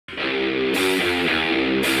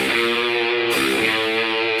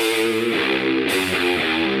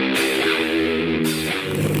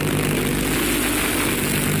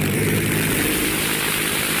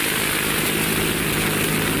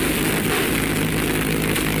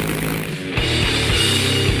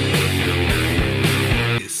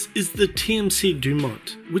is the TMC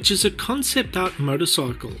Dumont, which is a concept art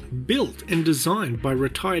motorcycle built and designed by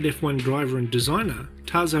retired F1 driver and designer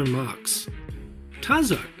Tazo Marx.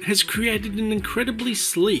 Tazo has created an incredibly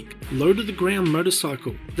sleek, low-to-the-ground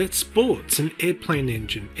motorcycle that sports an airplane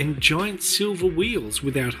engine and giant silver wheels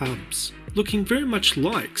without hubs, looking very much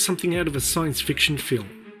like something out of a science fiction film.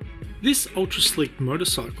 This ultra-sleek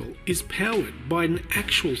motorcycle is powered by an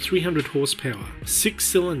actual 300 horsepower,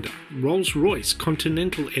 6-cylinder Rolls-Royce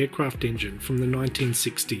Continental aircraft engine from the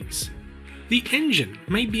 1960s. The engine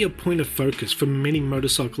may be a point of focus for many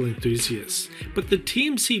motorcycle enthusiasts, but the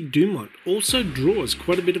TMC Dumont also draws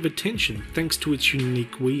quite a bit of attention thanks to its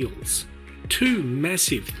unique wheels. Two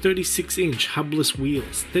massive 36-inch hubless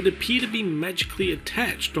wheels that appear to be magically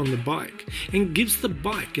attached on the bike and gives the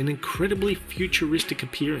bike an incredibly futuristic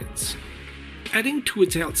appearance. Adding to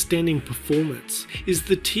its outstanding performance is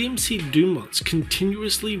the TMC Dumont's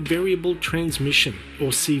continuously variable transmission, or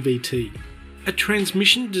CVT. A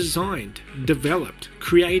transmission designed, developed,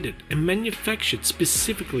 created and manufactured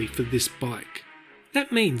specifically for this bike.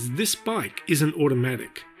 That means this bike isn't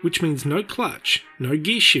automatic, which means no clutch, no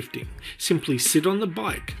gear shifting, simply sit on the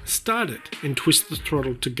bike, start it and twist the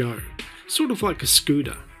throttle to go, sort of like a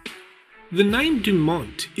scooter. The name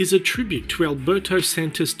Dumont is a tribute to Alberto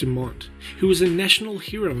Santos Dumont, who was a national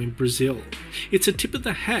hero in Brazil. It's a tip of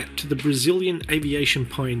the hat to the Brazilian aviation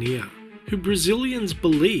pioneer, who Brazilians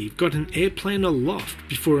believe got an airplane aloft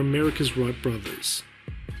before America's Wright brothers.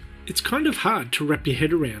 It's kind of hard to wrap your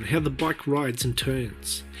head around how the bike rides and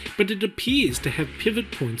turns, but it appears to have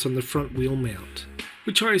pivot points on the front wheel mount,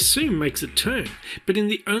 which I assume makes it turn, but in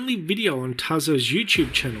the only video on Tazo's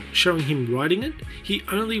YouTube channel showing him riding it, he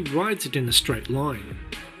only rides it in a straight line.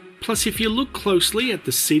 Plus, if you look closely at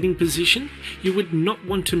the seating position, you would not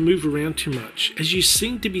want to move around too much, as you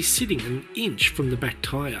seem to be sitting an inch from the back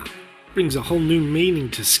tyre. Brings a whole new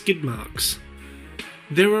meaning to skid marks.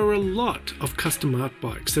 There are a lot of custom art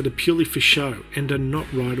bikes that are purely for show and are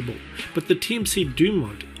not rideable, but the TMC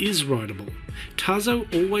Dumont is rideable.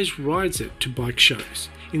 Tazo always rides it to bike shows,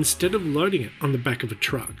 instead of loading it on the back of a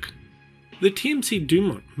truck. The TMC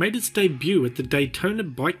Dumont made its debut at the Daytona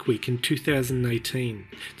Bike Week in 2018,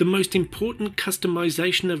 the most important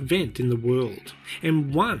customization event in the world,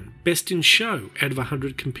 and won Best in Show out of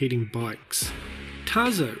 100 competing bikes.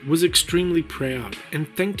 Tazo was extremely proud and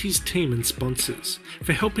thanked his team and sponsors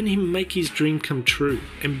for helping him make his dream come true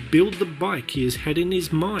and build the bike he has had in his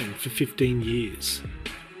mind for 15 years.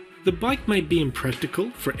 The bike may be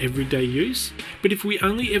impractical for everyday use, but if we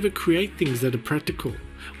only ever create things that are practical,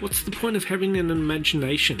 what's the point of having an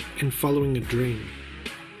imagination and following a dream?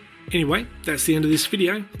 Anyway, that's the end of this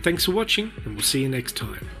video. Thanks for watching, and we'll see you next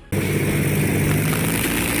time.